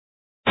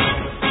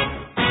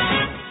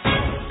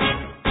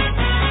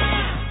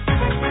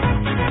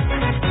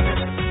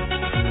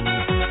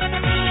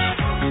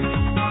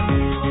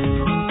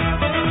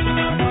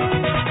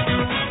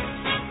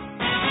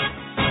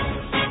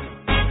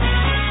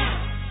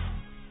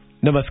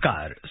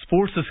नमस्कार।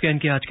 Sports scan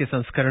के आज के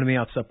संस्करण में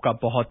आप सबका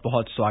बहुत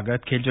बहुत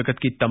स्वागत। खेल जगत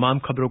की तमाम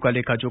खबरों का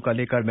लेकर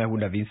लेकर मैं हूं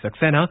नवीन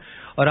सक्सेना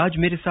और आज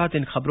मेरे साथ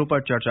इन खबरों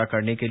पर चर्चा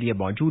करने के लिए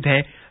मौजूद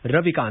हैं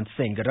रविकांत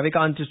सिंह।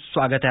 रविकांत,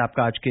 स्वागत है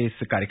आपका आज के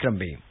इस कार्यक्रम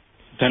में।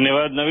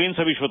 धन्यवाद नवीन।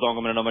 सभी श्रोताओं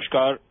को मेरा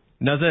नमस्कार।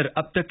 नजर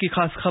अब तक की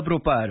खास खबरों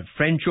पर।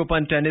 फ्रेंच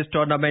ओपन टेनिस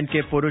टूर्नामेंट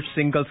के पुरुष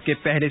सिंगल्स के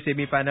पहले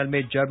सेमीफाइनल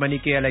में जर्मनी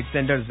के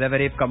अलेक्जेंडर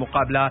ज़वेरेव का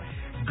मुकाबला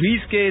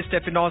ग्रीस के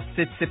स्टेफानोस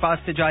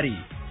सित्सिपास से जारी।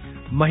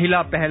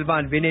 महिला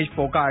पहलवान Vinesh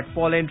Phogat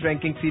Poland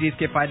ranking series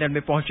के फाइनल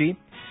में पहुंची।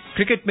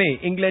 क्रिकेट में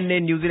इंग्लैंड ने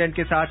न्यूजीलैंड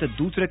के साथ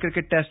दूसरे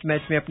क्रिकेट टेस्ट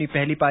मैच में अपनी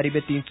पहली पारी में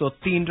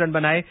 303 रन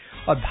बनाए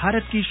और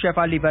भारत की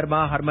शेफाली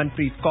वर्मा,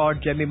 हरमनप्रीत कौर,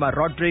 जेमिमा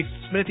रॉड्रिक्स,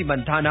 स्मृति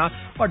मंधाना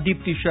और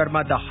दीप्ति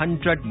शर्मा द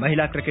 100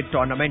 महिला क्रिकेट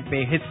टूर्नामेंट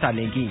में हिस्सा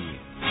लेंगी।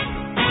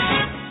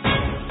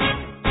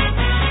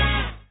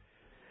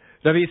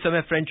 रवि, इस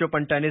समय फ्रेंच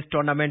ओपन टेनिस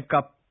टूर्नामेंट का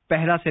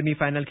पहला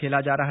सेमीफाइनल खेला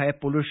जा रहा है।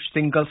 पुरुष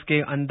सिंगल्स के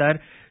अंदर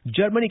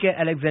जर्मनी के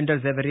अलेक्जेंडर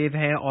ज़वेरेव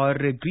हैं और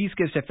ग्रीस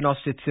के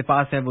स्टेफानोस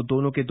सित्सिपास हैं। वो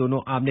दोनों के दोनों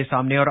आमने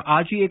सामने और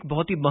आज ही एक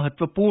बहुत ही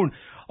महत्वपूर्ण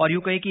और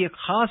यूं कहें कि एक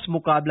खास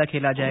मुकाबला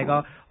खेला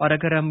जाएगा। और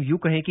अगर हम यूं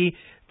कहें कि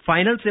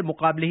फाइनल से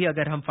मुकाबले ही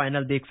अगर हम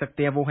फाइनल देख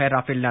सकते हैं, वो है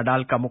राफेल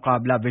नडाल का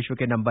मुकाबला विश्व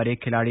के नंबर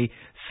 1 खिलाड़ी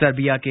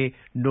सर्बिया के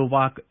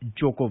नोवाक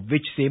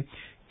जोकोविच से।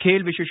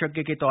 खेल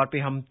विशेषज्ञ के तौर पे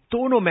हम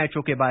दोनों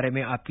मैचों के बारे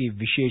में आपकी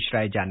विशेष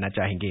राय जानना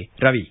चाहेंगे।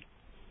 रवि,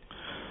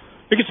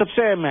 देखिए,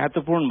 सबसे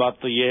महत्वपूर्ण बात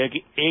तो यह है कि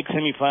एक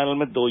सेमीफाइनल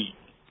में दो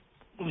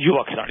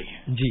युवा खिलाड़ी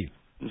हैं जी।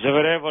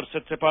 ज़वेरेव और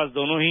सित्सिपास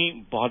दोनों ही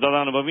बहुत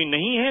ज्यादा अनुभवी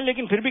नहीं है,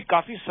 लेकिन फिर भी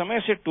काफी समय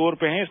से टूर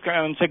पे हैं।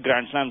 इसका उनसे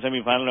ग्रैंड स्लैम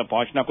सेमीफाइनल में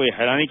पहुंचना कोई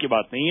हैरानी की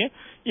बात नहीं है।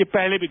 ये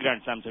पहले भी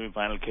ग्रैंड स्लैम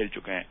सेमीफाइनल खेल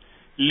चुके हैं।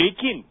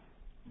 लेकिन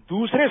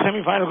दूसरे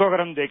सेमीफाइनल को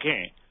अगर हम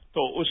देखें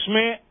तो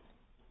उसमें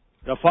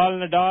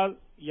राफेल नडाल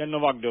या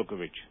नोवाक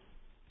जोकोविच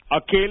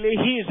अकेले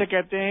ही इसे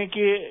कहते हैं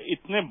कि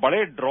इतने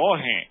बड़े ड्रॉ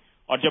हैं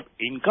और जब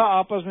इनका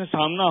आपस में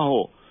सामना हो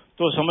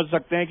तो समझ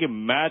सकते हैं कि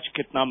मैच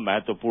कितना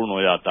महत्वपूर्ण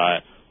हो जाता है।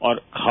 और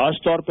खास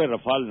तौर पे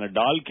राफेल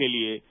नडाल के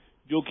लिए,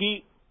 जो कि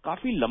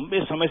काफी लंबे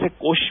समय से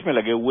कोशिश में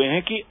लगे हुए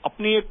हैं कि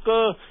अपनी एक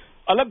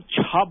अलग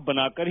छाप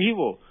बनाकर ही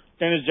वो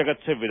टेनिस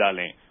जगत से विदा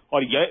लें,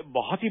 और यह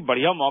बहुत ही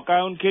बढ़िया मौका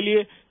है उनके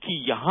लिए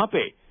कि यहां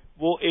पे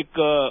वो एक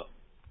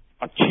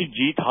अच्छी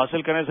जीत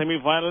हासिल करें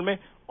सेमीफाइनल में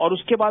और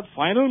उसके बाद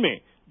फाइनल में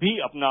भी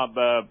अपना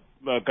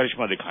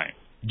करिश्मा दिखाएं।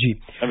 जी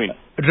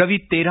रवि,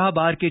 13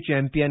 बार के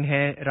चैंपियन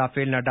हैं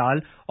राफेल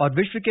नडाल और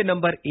विश्व के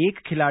नंबर 1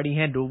 खिलाड़ी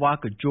हैं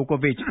नोवाक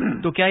जोकोविच।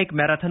 तो क्या एक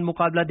मैराथन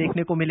मुकाबला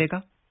देखने को मिलेगा?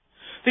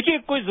 देखिए,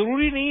 कोई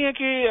जरूरी नहीं है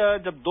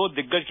कि जब दो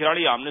दिग्गज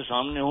खिलाड़ी आमने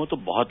सामने हो तो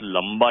बहुत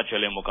लंबा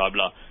चले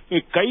मुकाबला।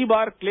 क्योंकि कई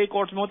बार क्ले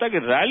कोर्ट्स में होता है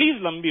कि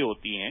रैलीज लंबी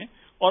होती हैं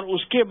और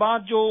उसके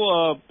बाद जो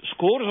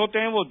स्कोर्स होते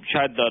हैं वो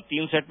शायद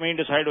 3 सेट में ही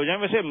डिसाइड हो जाए।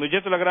 वैसे मुझे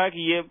तो लग रहा है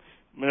कि ये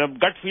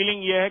गट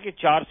फीलिंग ये है कि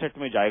 4 सेट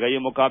में जाएगा ये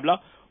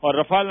मुकाबला। और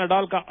राफेल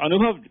नडाल का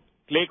अनुभव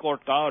क्ले कोर्ट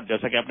का, और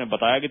जैसा कि आपने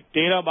बताया कि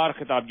 13 बार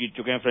खिताब जीत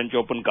चुके हैं फ्रेंच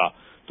ओपन का,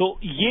 तो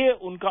ये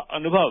उनका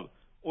अनुभव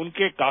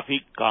उनके काफी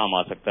काम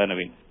आ सकता है।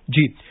 नवीन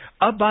जी,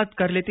 अब बात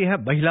कर लेते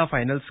हैं महिला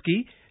फाइनल्स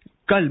की।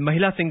 कल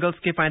महिला सिंगल्स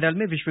के फाइनल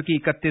में विश्व की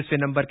 31वें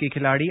नंबर की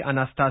खिलाड़ी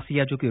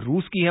अनास्तासिया, जो कि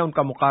रूस की है,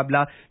 उनका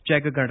मुकाबला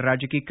चेक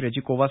गणराज्य की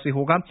क्रेजिकोवा से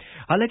होगा।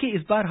 हालांकि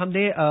इस बार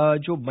हमने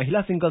जो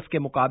महिला सिंगल्स के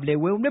मुकाबले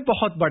हुए उनमें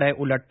बहुत बड़ा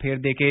उलटफेर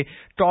देखे।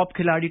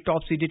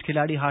 टॉप सीडेड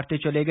खिलाड़ी हारते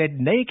चले गए,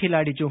 नए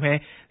खिलाड़ी जो हैं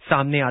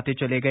सामने आते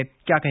चले गए।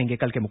 क्या कहेंगे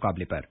कल के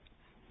मुकाबले पर?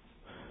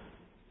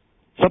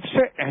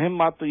 सबसे अहम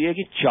बात तो यह है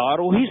कि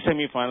चारों ही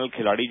सेमीफाइनल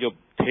खिलाड़ी जो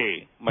थे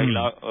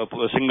महिला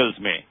सिंगल्स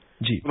में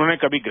जी, उन्होंने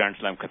कभी ग्रैंड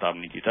स्लैम खिताब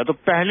नहीं जीता। तो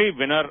पहले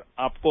विनर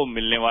आपको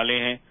मिलने वाले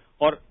हैं।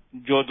 और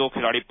जो दो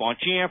खिलाड़ी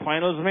पहुंची हैं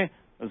फाइनल्स में,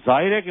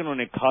 जाहिर है कि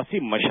उन्होंने खासी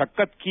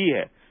मशक्कत की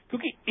है,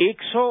 क्योंकि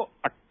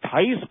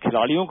 128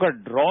 खिलाड़ियों का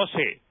ड्रॉ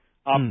से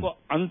आपको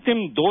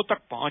अंतिम 2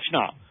 तक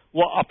पहुंचना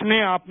वो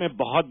अपने आप में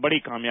बहुत बड़ी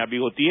कामयाबी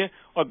होती है।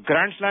 और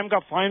ग्रैंड स्लैम का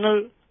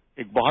फाइनल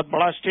एक बहुत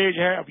बड़ा स्टेज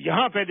है। अब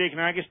यहां पे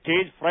देखना है कि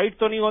स्टेज फ्राइट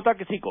तो नहीं होता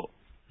किसी को।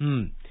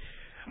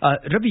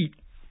 रवि,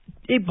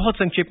 एक बहुत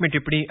संक्षेप में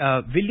टिप्पणी,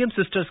 विलियम्स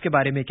सिस्टर्स के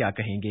बारे में क्या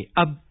कहेंगे?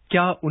 अब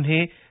क्या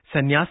उन्हें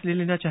संन्यास ले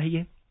लेना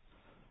चाहिए?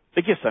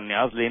 देखिए,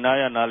 संन्यास लेना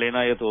या ना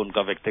लेना ये तो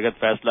उनका व्यक्तिगत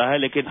फैसला है,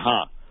 लेकिन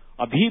हाँ,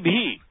 अभी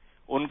भी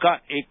उनका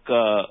एक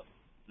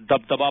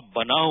दबदबा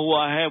बना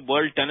हुआ है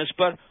वर्ल्ड टेनिस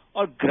पर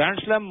और ग्रैंड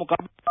स्लैम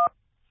मुकाबला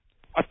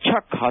अच्छा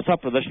खासा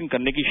प्रदर्शन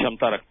करने की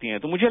क्षमता रखती हैं।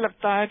 तो मुझे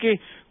लगता है कि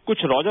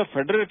कुछ रॉजर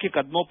फेडरर के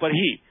कदमों पर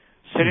ही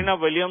सेरेना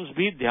विलियम्स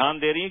भी ध्यान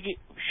दे रही है कि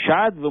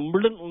शायद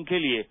विंबलडन उनके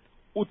लिए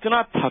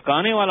उतना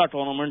थकाने वाला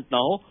टूर्नामेंट ना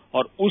हो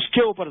और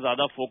उसके ऊपर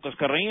ज्यादा फोकस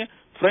कर रही हैं।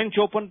 फ्रेंच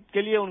ओपन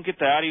के लिए उनकी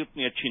तैयारी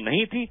उतनी अच्छी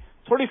नहीं थी,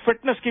 थोड़ी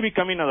फिटनेस की भी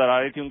कमी नजर आ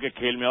रही थी उनके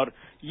खेल में, और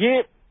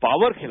ये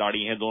पावर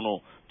खिलाड़ी हैं दोनों।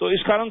 तो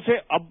इस कारण से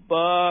अब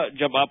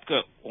जब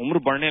आपका उम्र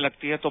बढ़ने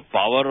लगती है तो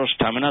पावर और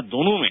स्टैमिना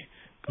दोनों में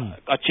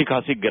अच्छी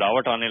खासी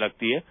गिरावट आने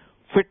लगती है।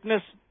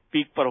 फिटनेस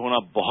पीक पर होना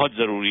बहुत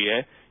जरूरी है।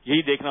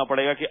 यही देखना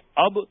पड़ेगा कि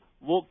अब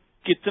वो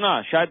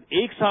कितना, शायद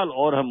 1 साल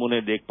और हम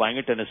उन्हें देख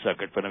पाएंगे टेनिस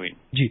सर्किट पर। नवीन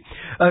जी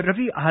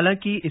रवि,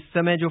 हालांकि इस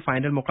समय जो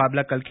फाइनल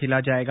मुकाबला कल खेला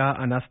जाएगा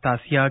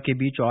अनास्तासिया के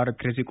बीच और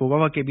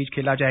क्रेजिकोवा के बीच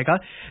खेला जाएगा,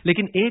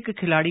 लेकिन एक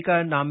खिलाड़ी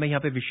का नाम मैं यहाँ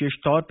पे विशेष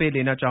तौर पे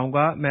लेना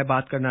चाहूंगा। मैं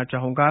बात करना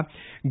चाहूंगा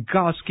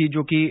गाफ की,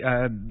 जो कि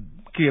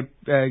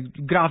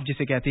ग्राफ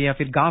जिसे कहते हैं या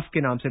फिर गाफ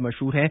के नाम से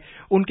मशहूर है।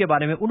 उनके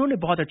बारे में उन्होंने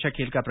बहुत अच्छा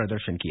खेल का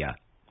प्रदर्शन किया।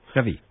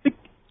 रवि,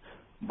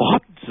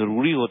 बहुत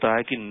जरूरी होता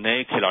है कि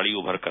नए खिलाड़ी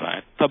उभर कर आए,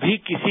 तभी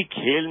किसी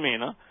खेल में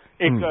ना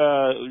एक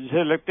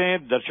जैसे लगते हैं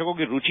दर्शकों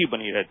की रुचि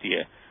बनी रहती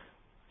है।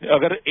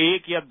 अगर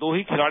 1 या 2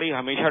 ही खिलाड़ी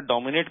हमेशा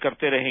डोमिनेट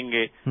करते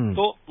रहेंगे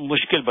तो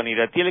मुश्किल बनी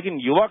रहती है, लेकिन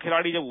युवा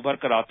खिलाड़ी जब उभर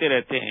कर आते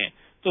रहते हैं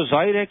तो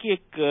जाहिर है कि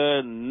एक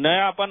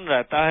नयापन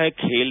रहता है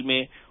खेल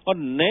में और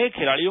नए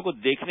खिलाड़ियों को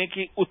देखने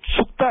की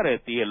उत्सुकता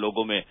रहती है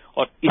लोगों में,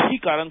 और इसी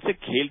कारण से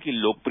खेल की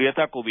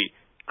लोकप्रियता को भी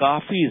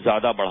काफी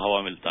ज्यादा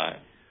बढ़ावा मिलता है।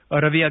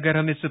 और रवि, अगर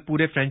हम इस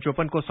पूरे फ्रेंच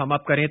ओपन को सम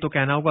अप करें तो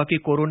कहना होगा कि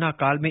कोरोना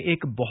काल में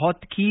एक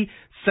बहुत ही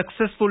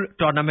सक्सेसफुल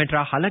टूर्नामेंट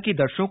रहा। हालांकि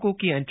दर्शकों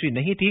की एंट्री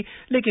नहीं थी,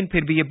 लेकिन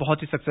फिर भी ये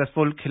बहुत ही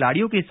सक्सेसफुल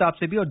खिलाड़ियों के हिसाब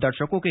से भी और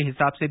दर्शकों के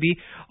हिसाब से भी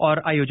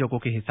और आयोजकों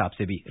के हिसाब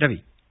से भी। रवि,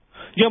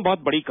 यह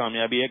बहुत बड़ी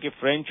कामयाबी है कि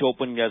फ्रेंच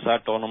ओपन जैसा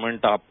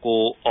टूर्नामेंट आपको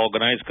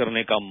ऑर्गेनाइज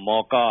करने का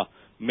मौका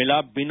मिला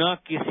बिना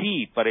किसी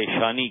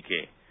परेशानी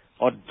के,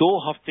 और 2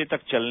 हफ्ते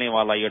तक चलने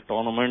वाला यह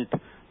टूर्नामेंट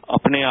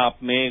अपने आप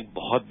में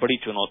बहुत बड़ी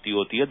चुनौती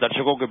होती है।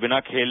 दर्शकों के बिना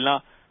खेलना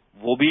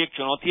वो भी एक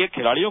चुनौती है,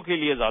 खिलाड़ियों के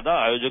लिए ज्यादा,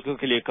 आयोजकों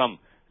के लिए कम,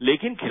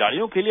 लेकिन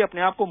खिलाड़ियों के लिए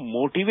अपने आप को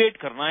मोटिवेट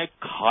करना एक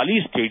खाली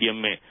स्टेडियम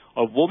में,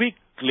 और वो भी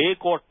क्ले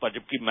कोर्ट पर,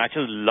 जबकि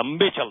मैचेस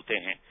लंबे चलते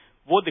हैं,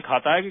 वो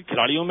दिखाता है कि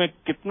खिलाड़ियों में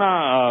कितना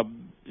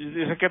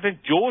जैसे कहते हैं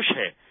जोश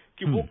है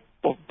कि वो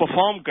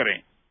परफॉर्म करें।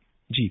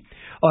 जी,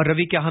 और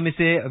रवि, क्या हम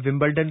इसे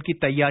विंबलडन की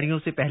तैयारियों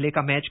से पहले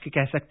का मैच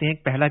कह सकते हैं,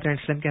 पहला ग्रैंड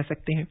स्लैम कह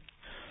सकते हैं?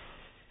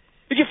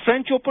 देखिए,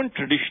 फ्रेंच ओपन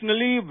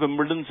ट्रेडिशनली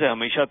विंबलडन से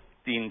हमेशा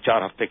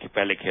 3-4 हफ्ते के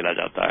पहले खेला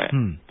जाता है,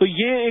 तो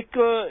ये एक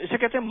इसे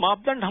कहते हैं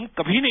मापदंड हम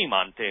कभी नहीं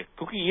मानते,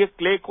 क्योंकि ये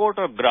क्ले कोर्ट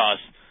और ग्रास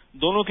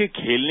दोनों के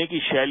खेलने की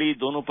शैली,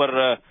 दोनों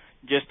पर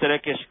जिस तरह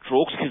के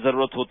स्ट्रोक्स की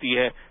जरूरत होती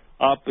है,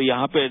 आप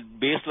यहाँ पे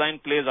बेस लाइन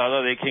प्ले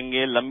ज्यादा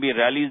देखेंगे, लंबी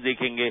रैलीज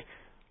देखेंगे।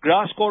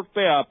 ग्रास कोर्ट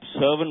पे आप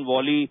सर्व एंड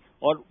वॉली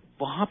और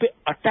वहां पे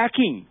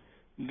अटैकिंग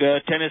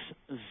टेनिस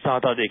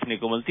ज्यादा देखने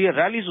को मिलती है,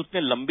 रैलीज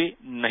उतने लंबे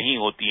नहीं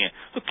होती हैं,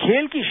 तो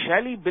खेल की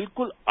शैली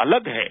बिल्कुल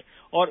अलग है।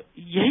 और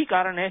यही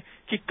कारण है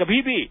कि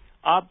कभी भी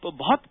आप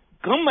बहुत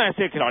कम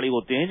ऐसे खिलाड़ी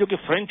होते हैं जो कि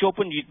फ्रेंच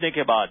ओपन जीतने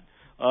के बाद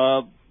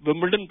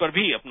विंबलडन पर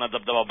भी अपना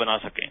दबदबा बना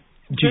सकें।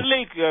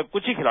 चलिए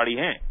कुछ ही खिलाड़ी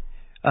हैं।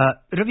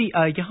 रवि,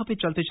 यहाँ पे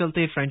चलते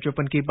चलते फ्रेंच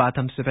ओपन की बात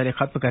हमसे पहले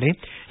खत्म करें,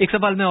 एक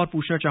सवाल मैं और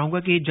पूछना चाहूंगा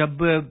कि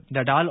जब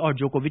नडाल और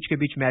जोकोविच के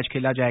बीच मैच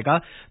खेला जाएगा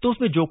तो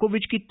उसमें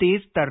जोकोविच की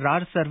तेज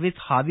तर्रार सर्विस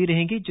हावी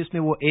रहेंगी,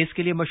 जिसमें वो एस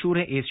के लिए मशहूर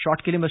है, एस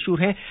शॉट के लिए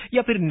मशहूर है,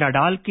 या फिर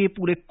नडाल के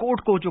पूरे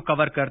कोर्ट को जो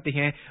कवर करते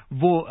हैं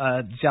वो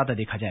ज्यादा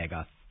देखा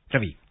जाएगा?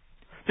 रवि,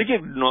 देखिए,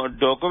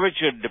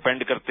 जोकोविच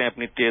डिपेंड करते हैं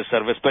अपनी तेज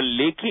सर्विस पर,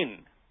 लेकिन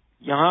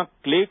यहाँ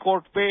क्ले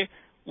कोर्ट पे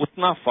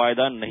उतना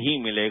फायदा नहीं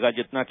मिलेगा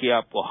जितना कि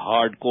आपको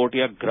हार्ड कोर्ट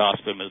या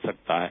ग्रास पे मिल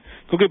सकता है,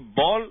 क्योंकि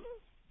बॉल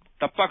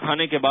टप्पा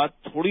खाने के बाद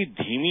थोड़ी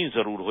धीमी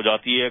जरूर हो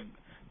जाती है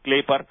क्ले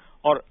पर,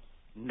 और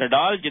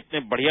नडाल जितने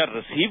बढ़िया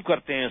रिसीव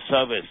करते हैं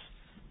सर्विस,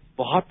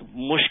 बहुत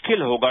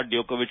मुश्किल होगा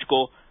जोकोविच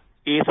को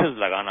एसेस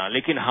लगाना।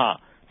 लेकिन हाँ,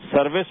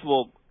 सर्विस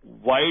वो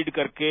वाइड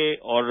करके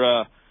और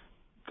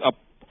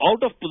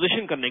आउट ऑफ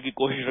पोजीशन करने की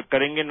कोशिश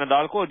करेंगे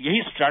नडाल को, और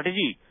यही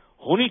स्ट्रैटेजी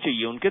होनी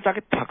चाहिए उनके,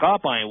 ताकि थका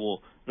पाए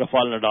वो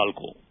रफाल नडाल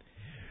को।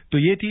 तो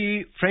ये थी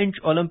फ्रेंच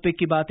ओलंपिक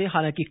की बातें।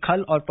 हालांकि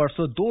कल और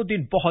परसों 2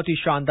 दिन बहुत ही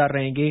शानदार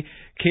रहेंगे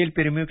खेल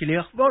प्रेमियों के लिए,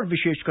 और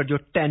विशेषकर जो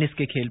टेनिस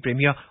के खेल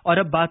प्रेमियों। और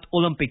अब बात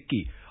ओलंपिक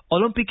की।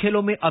 ओलंपिक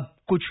खेलों में अब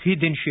कुछ ही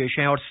दिन शेष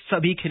हैं और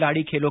सभी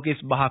खिलाड़ी खेलों के इस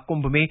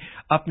महाकुंभ में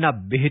अपना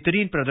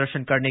बेहतरीन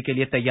प्रदर्शन करने के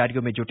लिए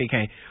तैयारियों में जुटे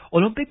हैं।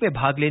 ओलंपिक में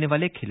भाग लेने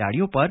वाले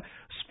खिलाड़ियों पर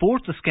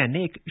स्पोर्ट्स स्कैन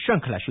ने एक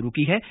श्रृंखला शुरू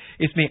की है।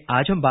 इसमें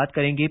आज हम बात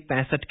करेंगे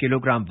 65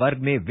 किलोग्राम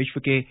वर्ग में विश्व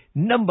के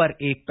नंबर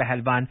 1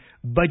 पहलवान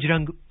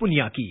बजरंग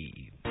पुनिया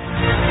की।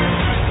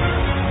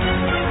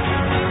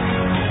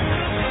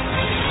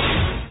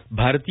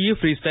 भारतीय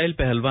फ्रीस्टाइल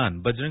पहलवान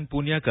बजरंग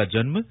पूनिया का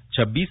जन्म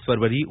 26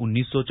 फरवरी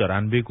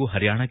 1994 को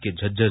हरियाणा के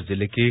झज्जर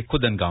जिले के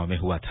खुदन गांव में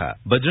हुआ था।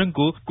 बजरंग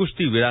को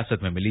कुश्ती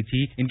विरासत में मिली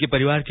थी। इनके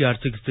परिवार की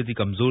आर्थिक स्थिति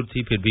कमजोर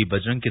थी, फिर भी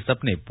बजरंग के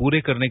सपने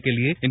पूरे करने के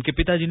लिए इनके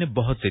पिताजी ने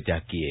बहुत से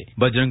त्याग किए।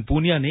 बजरंग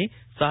पूनिया ने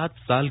 7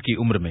 साल की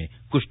उम्र में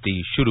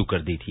कुश्ती शुरू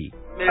कर दी थी।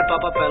 मेरे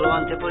पापा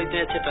पहलवान थे, पर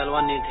इतने अच्छे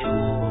पहलवान नहीं थे।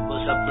 वो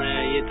बस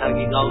अपने ये था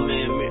कि गांव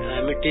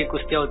में मिट्टी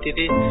कुश्तियां होती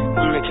थी,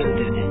 उनमें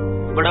खेलते थे।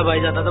 बड़ा भाई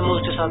जाता था, मैं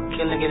उसके साथ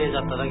खेलने के लिए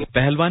जाता था।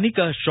 पहलवानी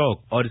का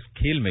शौक और इस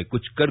खेल में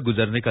कुछ कर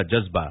गुजरने का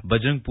जज्बा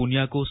बजरंग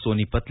पूनिया को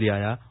सोनीपत ले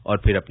आया,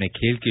 और फिर अपने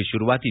खेल के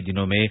शुरुआती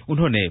दिनों में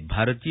उन्होंने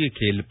भारतीय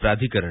खेल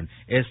प्राधिकरण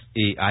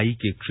SAI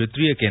के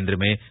क्षेत्रीय केंद्र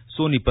में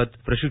सोनीपत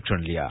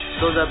प्रशिक्षण लिया।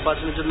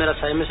 2005 में जब मेरा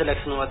साई में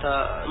सिलेक्शन हुआ था,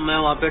 मैं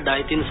वहाँ पे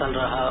 2.5-3 साल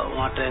रहा,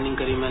 वहाँ ट्रेनिंग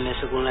करी मैंने,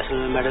 स्कूल नेशनल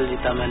में मेडल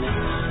जीता मैंने।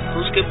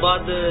 उसके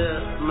बाद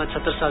मैं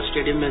 76 साल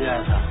स्टेडियम में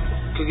गया था,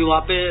 क्योंकि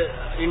वहाँ पे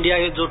इंडिया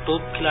के जो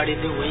टॉप खिलाड़ी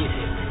थे वही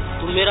थे।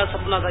 तो मेरा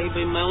सपना था कि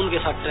भाई मैं उनके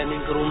साथ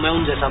ट्रेनिंग करूं, मैं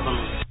उन जैसा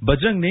बनूं।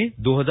 बजरंग ने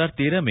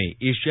 2013 में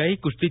एशियाई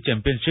कुश्ती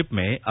चैंपियनशिप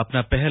में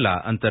अपना पहला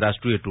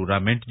अंतर्राष्ट्रीय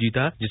टूर्नामेंट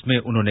जीता, जिसमें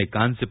उन्होंने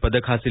कांस्य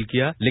पदक हासिल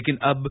किया। लेकिन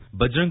अब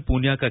बजरंग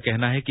पूनिया का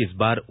कहना है कि इस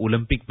बार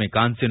ओलंपिक में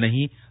कांस्य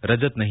नहीं,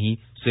 रजत नहीं,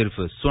 सिर्फ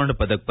स्वर्ण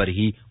पदक पर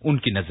ही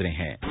उनकी नजरें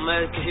हैं। मैं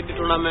किसी भी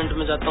टूर्नामेंट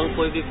में जाता हूँ,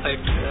 कोई भी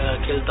फाइट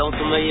खेलता हूँ,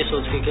 तो मैं ये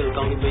सोच के खेलता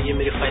हूँ कि भाई ये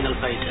मेरी फाइनल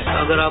फाइट है।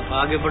 अगर आप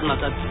आगे बढ़ना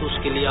चाहते तो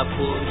उसके लिए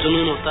आपको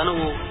जुनून होता है ना,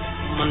 वो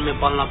मन में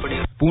पालना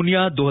पड़ेगा।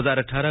 पूनिया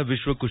 2018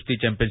 विश्व कुश्ती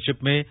चैंपियनशिप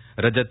में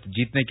रजत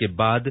जीतने के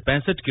बाद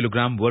 65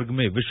 किलोग्राम वर्ग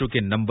में विश्व के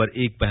नंबर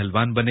 1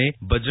 पहलवान बने।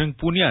 बजरंग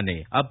पूनिया ने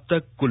अब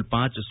तक कुल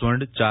 5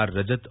 स्वर्ण, 4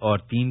 रजत और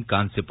 3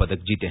 कांस्य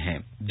पदक जीते हैं।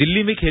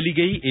 दिल्ली में खेली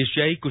गई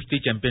एशियाई कुश्ती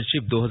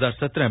चैंपियनशिप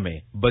 2017 में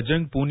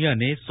बजरंग पूनिया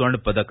ने स्वर्ण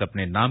पदक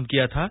अपने नाम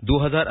किया था।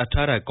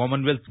 2018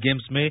 कॉमनवेल्थ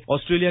गेम्स में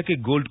ऑस्ट्रेलिया के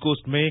गोल्ड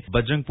कोस्ट में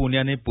बजरंग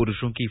पूनिया ने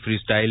पुरुषों की फ्री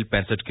स्टाइल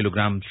 65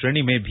 किलोग्राम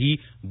श्रेणी में भी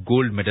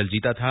गोल्ड मेडल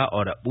जीता था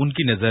और अब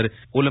उनकी नजर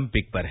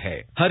ओलंपिक पर है।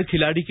 हर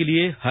खिलाड़ी के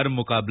लिए हर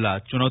मुकाबला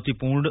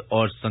चुनौतीपूर्ण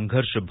और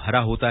संघर्ष भरा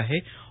होता है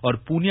और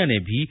पूनिया ने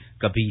भी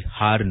कभी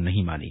हार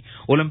नहीं मानी।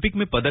 ओलंपिक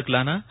में पदक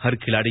लाना हर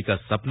खिलाड़ी का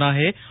सपना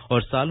है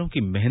और सालों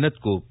की मेहनत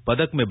को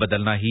पदक में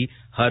बदलना ही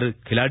हर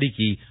खिलाड़ी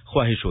की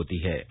ख्वाहिश होती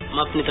है। मैं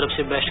अपनी तरफ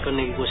से बेस्ट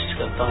करने की कोशिश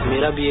करता हूँ।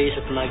 मेरा भी यही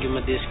सपना है कि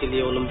मैं देश के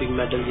लिए ओलंपिक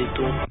मेडल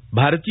जीतूं।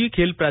 भारतीय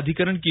खेल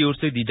प्राधिकरण की ओर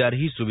से दी जा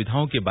रही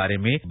सुविधाओं के बारे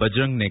में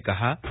बजरंग ने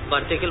कहा,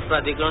 भारतीय खेल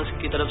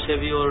प्राधिकरण की तरफ से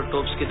भी और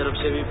टॉप्स की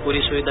तरफ से भी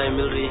पूरी सुविधाएं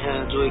मिल रही हैं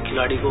जो एक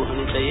खिलाड़ी को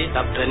होनी चाहिए।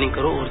 आप ट्रेनिंग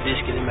करो और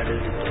देश के लिए मेडल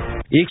जीतो।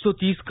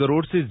 130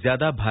 करोड़ से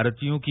ज्यादा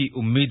भारतीयों की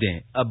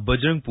उम्मीदें अब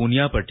बजरंग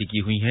पूनिया पर टिकी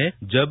हुई हैं,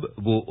 जब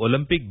वो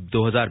ओलंपिक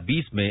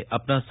 2020 में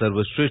अपना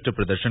सर्वश्रेष्ठ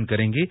प्रदर्शन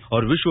करेंगे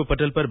और विश्व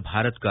पटल पर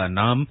भारत का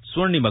नाम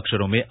स्वर्णिम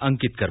अक्षरों में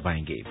अंकित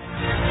करवाएंगे।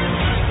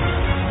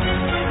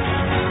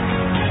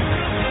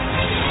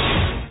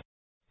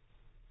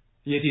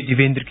 ये थी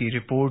दिवेंद्र की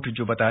रिपोर्ट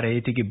जो बता रही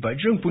थी कि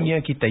बजरंग पूनिया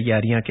की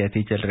तैयारियां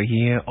कैसी चल रही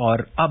हैं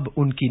और अब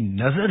उनकी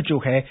नजर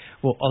जो है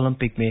वो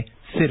ओलंपिक में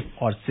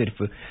सिर्फ और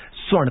सिर्फ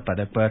स्वर्ण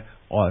पदक पर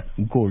और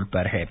गोल्ड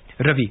पर है।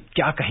 रवि,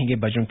 क्या कहेंगे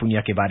बजरंग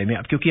पूनिया के बारे में,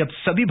 अब क्योंकि अब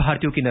सभी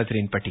भारतीयों की नजरें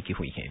इन पर टिकी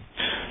हुई हैं?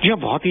 जी,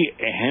 बहुत ही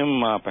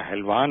अहम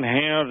पहलवान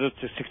हैं और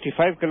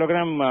 65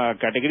 किलोग्राम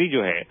कैटेगरी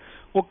जो है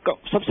वो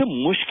सबसे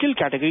मुश्किल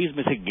कैटेगरीज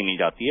में से गिनी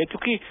जाती है,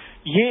 क्योंकि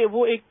ये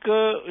वो एक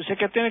इसे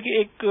कहते हैं कि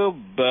एक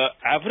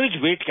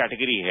एवरेज वेट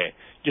कैटेगरी है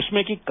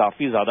जिसमें कि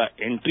काफी ज्यादा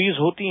एंट्रीज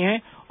होती हैं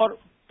और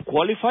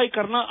क्वालिफाई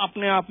करना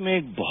अपने आप में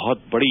एक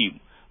बहुत बड़ी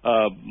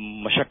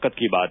मशक्कत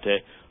की बात है।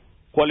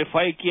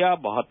 क्वालिफाई किया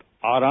बहुत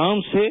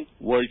आराम से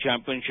वर्ल्ड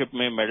चैंपियनशिप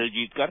में मेडल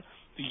जीतकर,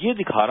 तो ये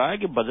दिखा रहा है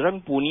कि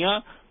बजरंग पूनिया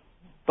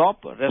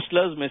टॉप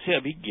रेसलर्स में से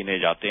अभी गिने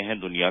जाते हैं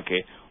दुनिया के,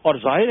 और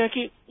जाहिर है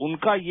कि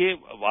उनका ये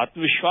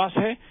आत्मविश्वास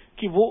है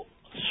कि वो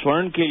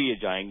स्वर्ण के लिए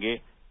जाएंगे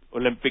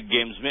ओलंपिक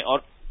गेम्स में,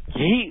 और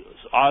यही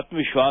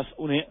आत्मविश्वास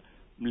उन्हें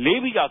ले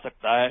भी ला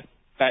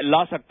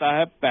सकता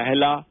है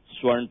पहला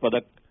स्वर्ण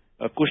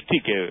पदक कुश्ती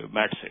के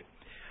मैट से।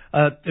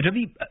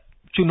 रवि,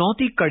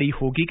 चुनौती कड़ी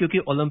होगी क्योंकि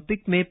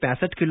ओलंपिक में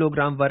 65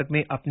 किलोग्राम वर्ग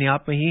में अपने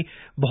आप में ही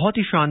बहुत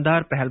ही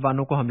शानदार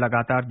पहलवानों को हम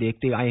लगातार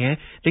देखते आए हैं,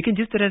 लेकिन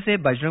जिस तरह से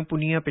बजरंग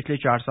पूनिया पिछले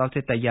 4 साल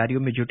से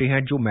तैयारियों में जुटे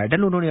हैं, जो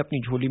मेडल उन्होंने अपनी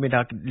झोली में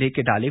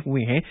लेके डाले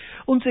हुए हैं,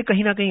 उनसे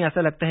कहीं ना कहीं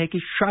ऐसा लगता है कि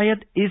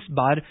शायद इस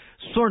बार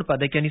स्वर्ण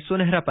पदक यानी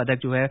सुनहरा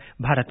पदक जो है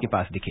भारत के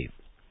पास दिखे।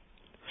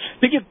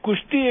 देखिए,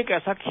 कुश्ती एक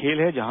ऐसा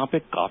खेल है जहां पे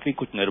काफी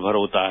कुछ निर्भर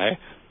होता है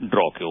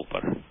ड्रॉ के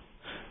ऊपर,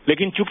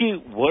 लेकिन चूंकि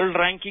वर्ल्ड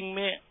रैंकिंग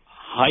में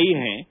हाई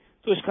हैं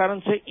तो इस कारण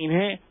से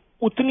इन्हें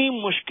उतनी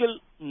मुश्किल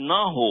ना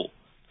हो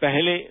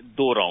पहले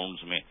 2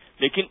 राउंड्स में,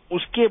 लेकिन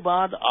उसके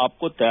बाद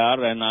आपको तैयार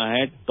रहना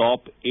है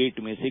टॉप 8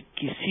 में से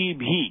किसी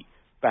भी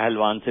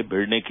पहलवान से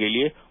भिड़ने के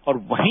लिए, और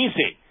वहीं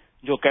से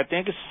जो कहते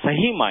हैं कि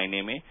सही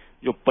मायने में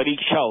जो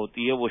परीक्षा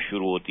होती है वो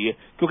शुरू होती है,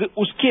 क्योंकि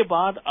उसके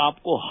बाद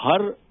आपको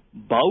हर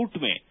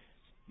बाउट में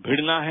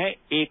भिड़ना है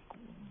एक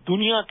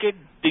दुनिया के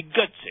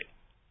दिग्गज से,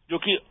 जो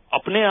कि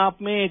अपने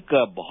आप में एक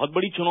बहुत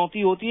बड़ी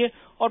चुनौती होती है,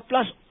 और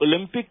प्लस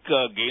ओलंपिक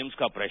गेम्स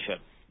का प्रेशर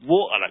वो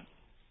अलग।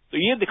 तो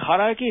ये दिखा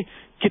रहा है कि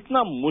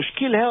कितना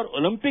मुश्किल है और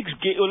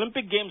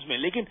ओलंपिक गेम्स में,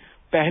 लेकिन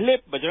पहले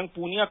बजरंग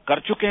पूनिया कर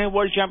चुके हैं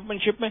वर्ल्ड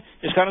चैंपियनशिप में,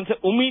 इस कारण से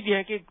उम्मीद यह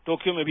है कि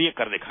टोक्यो में भी ये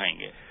कर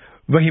दिखाएंगे।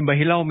 वहीं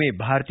महिलाओं में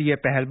भारतीय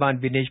पहलवान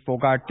विनेश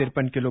फोगाट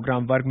 53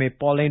 किलोग्राम वर्ग में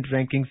पोलैंड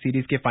रैंकिंग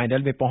सीरीज के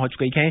फाइनल में पहुंच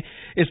गई हैं।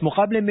 इस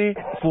मुकाबले में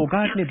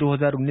फोगाट ने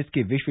 2019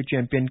 की विश्व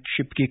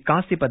चैंपियनशिप की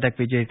कांस्य पदक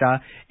विजेता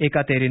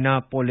एकातेरिना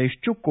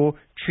पोलेशचुक को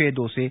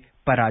 6-2 से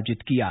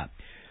पराजित किया।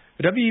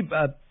 रवि,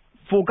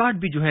 फोगाट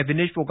भी जो है,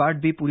 विनेश फोगाट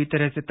भी पूरी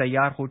तरह से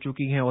तैयार हो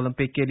चुकी हैं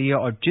ओलंपिक के लिए,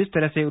 और जिस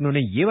तरह से उन्होंने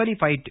ये वाली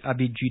फाइट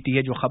अभी जीती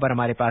है, जो खबर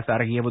हमारे पास आ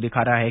रही है, वो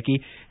दिखा रहा है कि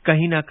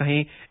कहीं ना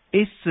कहीं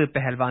इस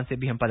पहलवान से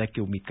भी हम पदक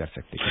की उम्मीद कर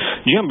सकते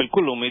हैं। जी, हम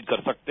बिल्कुल उम्मीद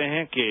कर सकते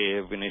हैं कि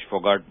विनेश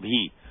फोगाट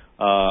भी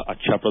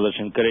अच्छा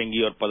प्रदर्शन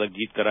करेंगी और पदक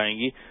जीत कर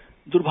आएंगी।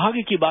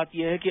 दुर्भाग्य की बात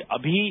यह है कि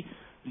अभी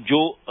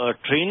जो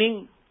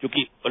ट्रेनिंग, जो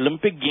कि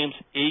ओलंपिक गेम्स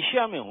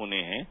एशिया में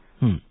होने हैं,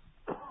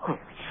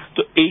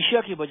 तो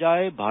एशिया की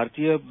बजाय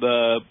भारतीय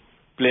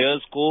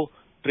प्लेयर्स को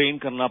ट्रेन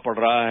करना पड़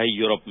रहा है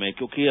यूरोप में,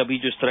 क्योंकि अभी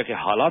जिस तरह के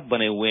हालात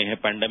बने हुए हैं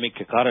पैंडेमिक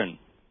के कारण,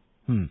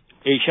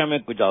 एशिया में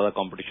कुछ ज्यादा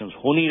कॉम्पिटिशन्स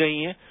हो नहीं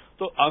रही हैं।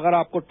 तो अगर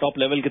आपको टॉप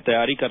लेवल की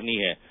तैयारी करनी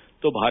है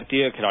तो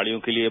भारतीय खिलाड़ियों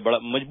के लिए बड़ा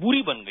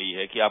मजबूरी बन गई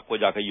है कि आपको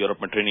जाकर यूरोप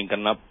में ट्रेनिंग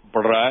करना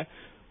पड़ रहा है।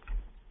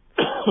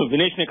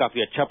 विनेश ने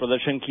काफी अच्छा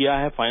प्रदर्शन किया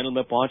है फाइनल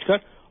में पहुंचकर,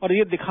 और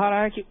ये दिखा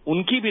रहा है कि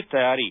उनकी भी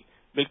तैयारी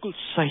बिल्कुल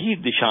सही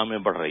दिशा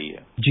में बढ़ रही है।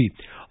 जी,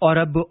 और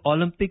अब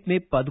ओलंपिक में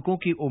पदकों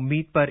की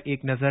उम्मीद पर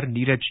एक नजर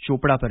नीरज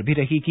चोपड़ा पर भी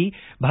रहेगी।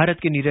 भारत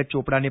के नीरज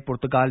चोपड़ा ने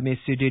पुर्तगाल में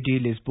सिडे डी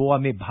लिस्बोआ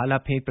में भाला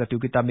फेंक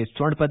प्रतियोगिता में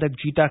स्वर्ण पदक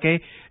जीता है।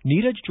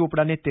 नीरज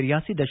चोपड़ा ने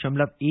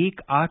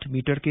 83.18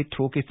 मीटर के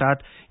थ्रो के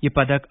साथ ये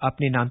पदक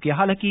अपने नाम किया।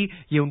 हालांकि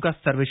ये उनका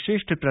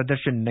सर्वश्रेष्ठ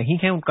प्रदर्शन नहीं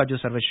है, उनका जो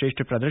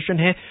सर्वश्रेष्ठ प्रदर्शन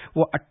है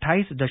वो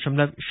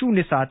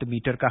 28.07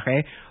 मीटर का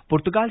है।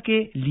 पुर्तगाल के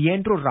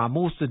लिएंड्रो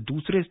रामोस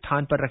दूसरे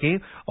स्थान पर रहे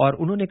और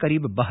उन्होंने करीब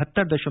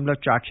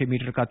 72.46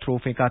 मीटर का थ्रो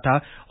फेंका था,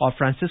 और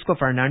फ्रांसिस्को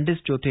फर्नांडिस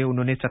जो थे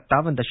उन्होंने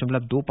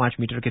 57.25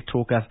 मीटर के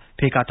थ्रो का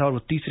फेंका था और वो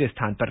तीसरे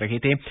स्थान पर रहे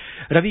थे।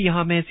 रवि,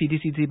 यहां मैं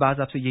सीधी बात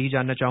आपसे यही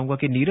जानना चाहूंगा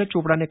कि नीरज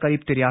चोपड़ा ने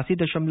करीब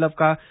 83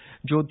 का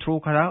जो थ्रो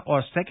खड़ा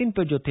और सेकंड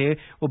पे जो थे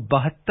वो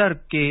 72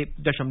 के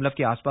दशमलव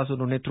के आसपास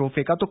उन्होंने थ्रो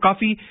फेंका, तो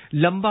काफी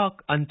लंबा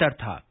अंतर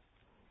था।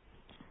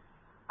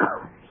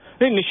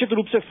 नहीं, निश्चित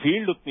रूप से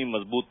फील्ड उतनी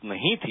मजबूत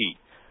नहीं थी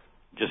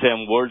जैसे हम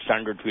वर्ल्ड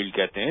स्टैंडर्ड फील्ड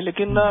कहते हैं,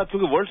 लेकिन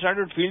क्योंकि वर्ल्ड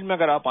स्टैंडर्ड फील्ड में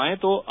अगर आप आए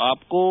तो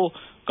आपको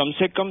कम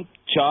से कम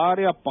 4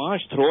 या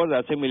 5 थ्रोअर्स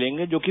ऐसे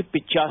मिलेंगे जो कि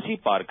 85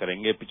 पार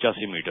करेंगे,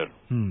 85 मीटर।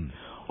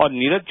 और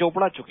नीरज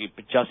चोपड़ा चूंकि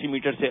 85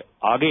 मीटर से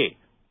आगे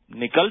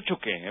निकल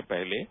चुके हैं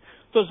पहले,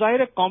 तो जाहिर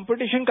है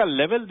कंपटीशन का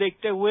लेवल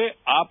देखते हुए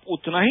आप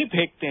उतना ही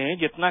फेंकते हैं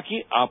जितना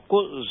कि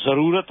आपको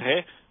जरूरत है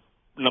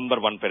नंबर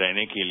 1 पे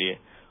रहने के लिए।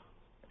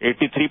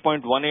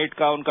 83.18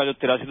 का उनका जो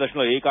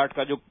 83.18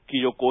 का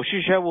जो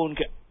कोशिश है वो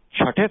उनके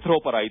छठे थ्रो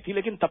पर आई थी,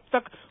 लेकिन तब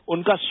तक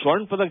उनका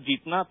स्वर्ण पदक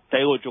जीतना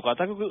तय हो चुका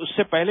था, क्योंकि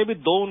उससे पहले भी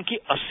 2 उनकी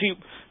 80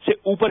 से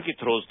ऊपर की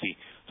थ्रोज थी।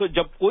 तो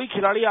जब कोई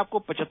खिलाड़ी आपको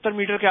 75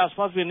 मीटर के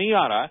आसपास भी नहीं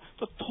आ रहा है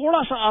तो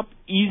थोड़ा सा आप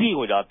इजी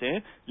हो जाते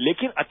हैं।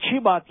 लेकिन अच्छी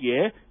बात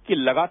यह है कि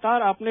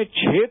लगातार आपने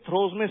 6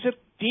 थ्रोज में से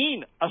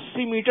 3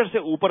 80 मीटर से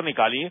ऊपर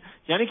निकाली है,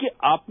 यानी कि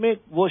आप में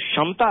वो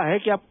क्षमता है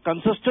कि आप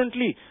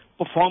कंसिस्टेंटली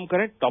परफॉर्म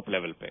करें टॉप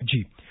लेवल पे।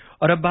 जी,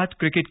 और अब बात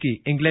क्रिकेट की।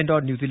 इंग्लैंड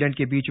और न्यूजीलैंड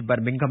के बीच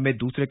बर्मिंघम में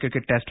दूसरे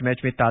क्रिकेट टेस्ट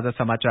मैच में ताजा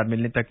समाचार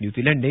मिलने तक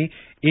न्यूजीलैंड ने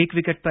 1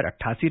 विकेट पर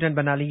 88 रन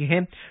बना लिए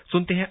हैं।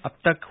 सुनते हैं अब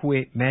तक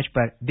हुए मैच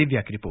पर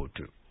दिव्या की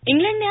रिपोर्ट।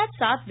 इंग्लैंड ने आज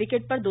 7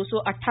 विकेट पर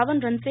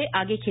 258 रन से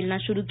आगे खेलना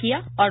शुरू किया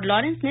और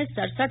लॉरेंस ने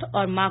 67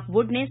 और मार्क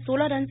वुड ने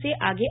 16 रन से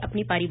आगे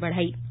अपनी पारी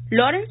बढ़ाई।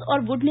 लॉरेंस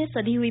और वुड ने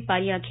सधी हुई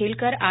पारियां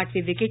खेलकर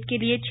 8वें विकेट के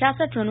लिए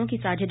 66 रनों की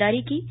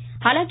साझेदारी की।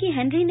 हालांकि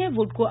हेनरी ने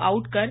वुड को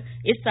आउट कर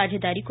इस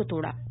साझेदारी को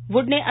तोड़ा।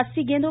 वुड ने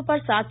 80 गेंदों पर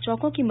 7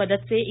 चौकों की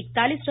मदद से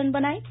 41 रन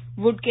बनाए।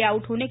 वुड के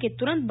आउट होने के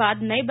तुरंत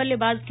बाद नए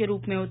बल्लेबाज के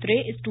रूप में उतरे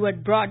स्टुअर्ट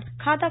ब्रॉड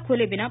खाता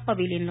खोले बिना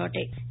पवेलियन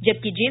लौटे,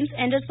 जबकि जेम्स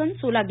एंडरसन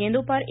 16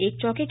 गेंदों पर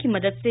 1 चौके की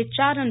मदद से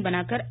 4 रन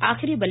बनाकर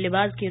आखिरी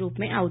बल्लेबाज के रूप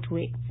में आउट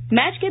हुए।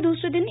 मैच के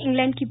दूसरे दिन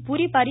इंग्लैंड की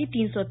पूरी पारी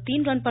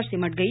 303 रन पर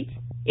सिमट गई।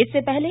 इससे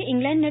पहले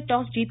इंग्लैंड ने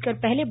टॉस जीतकर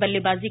पहले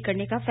बल्लेबाजी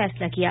करने का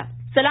फैसला किया।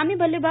 सलामी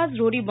बल्लेबाज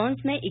रोरी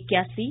बर्न्स ने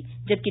 81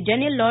 जबकि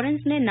डेनियल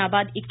लॉरेंस ने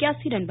नाबाद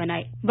 81 रन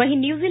बनाए। वहीं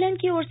न्यूजीलैंड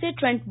की ओर से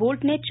ट्रेंट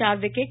बोल्ट ने 4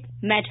 विकेट,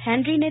 मैट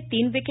हेनरी ने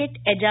 3 विकेट,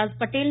 एजाज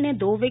पटेल ने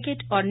 2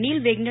 विकेट और नील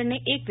वेगनर ने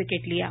 1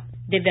 विकेट लिया।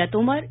 Divya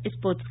Tomar,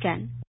 sports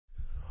scan.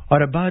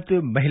 और अब बात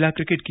महिला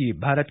क्रिकेट की।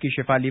 भारत की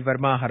शेफाली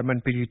वर्मा,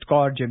 हरमनप्रीत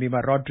कौर, जेमिमा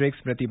रॉड्रिक्स,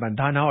 स्मृति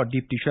मंधाना और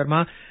दीप्ति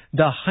शर्मा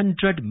द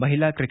 100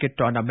 महिला क्रिकेट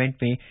टूर्नामेंट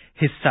में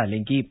हिस्सा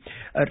लेंगी।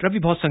 रवि,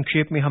 बहुत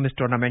संक्षेप में हम इस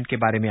टूर्नामेंट के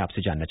बारे में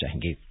आपसे जानना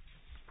चाहेंगे।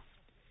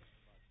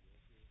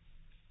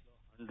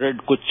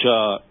 100 कुछ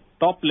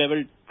टॉप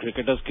लेवल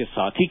क्रिकेटर्स के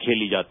साथ ही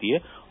खेली जाती है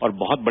और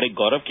बहुत बड़े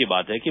गौरव की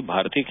बात है कि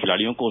भारतीय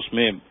खिलाड़ियों को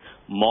उसमें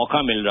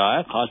मौका मिल रहा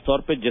है।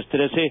 खासतौर पे जिस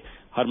तरह से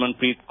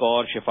हरमनप्रीत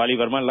कौर, शेफाली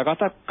वर्मा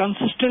लगातार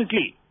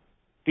कंसिस्टेंटली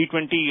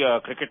T20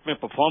 क्रिकेट में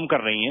परफॉर्म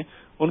कर रही हैं,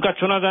 उनका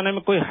चुना जाने में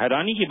कोई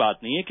हैरानी की बात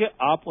नहीं है कि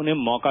आप उन्हें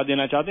मौका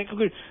देना चाहते हैं,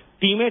 क्योंकि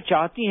टीमें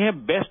चाहती हैं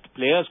बेस्ट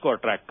प्लेयर्स को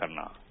अट्रैक्ट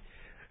करना।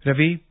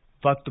 रवि,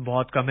 वक्त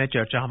बहुत कम है,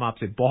 चर्चा हम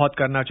आपसे बहुत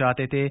करना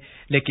चाहते थे,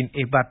 लेकिन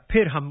एक बार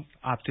फिर हम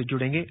आपसे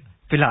जुड़ेंगे।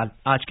 फिलहाल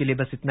आज के लिए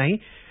बस इतना ही।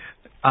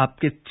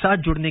 आपके साथ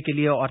जुड़ने के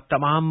लिए और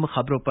तमाम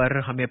खबरों पर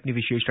हमें अपनी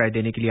विशेष राय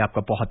देने के लिए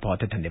आपका बहुत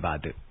बहुत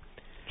धन्यवाद।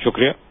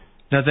 शुक्रिया।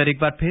 नजर एक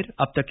बार फिर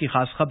अब तक की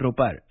खास खबरों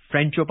पर।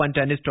 फ्रेंच ओपन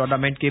टेनिस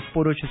टूर्नामेंट के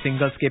पुरुष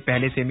सिंगल्स के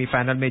पहले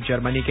सेमीफाइनल में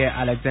जर्मनी के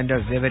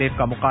अलेक्जेंडर ज़ेवेरेव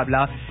का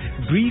मुकाबला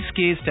ग्रीस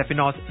के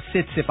स्टेफानोस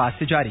सित्सिपास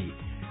से जारी।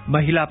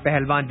 महिला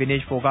पहलवान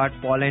Vinesh Phogat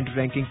Poland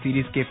ranking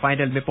series के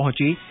फाइनल में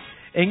पहुंची।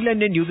 इंग्लैंड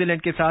ने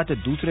न्यूजीलैंड के साथ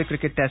दूसरे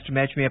क्रिकेट टेस्ट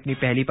मैच में अपनी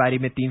पहली पारी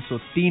में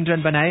 303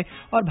 रन बनाए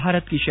और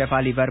भारत की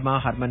शेफाली वर्मा,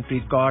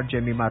 हरमनप्रीत कौर,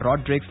 जेमिमा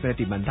रॉड्रिक्स,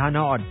 स्मृति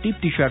मंधाना और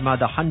दीप्ति शर्मा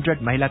द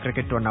 100 महिला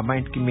क्रिकेट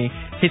टूर्नामेंट में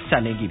हिस्सा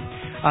लेंगी।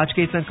 आज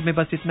के इस अंक में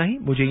बस इतना ही।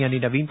 मुझे यानी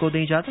नवीन को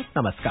दें इजाजत।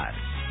 नमस्कार।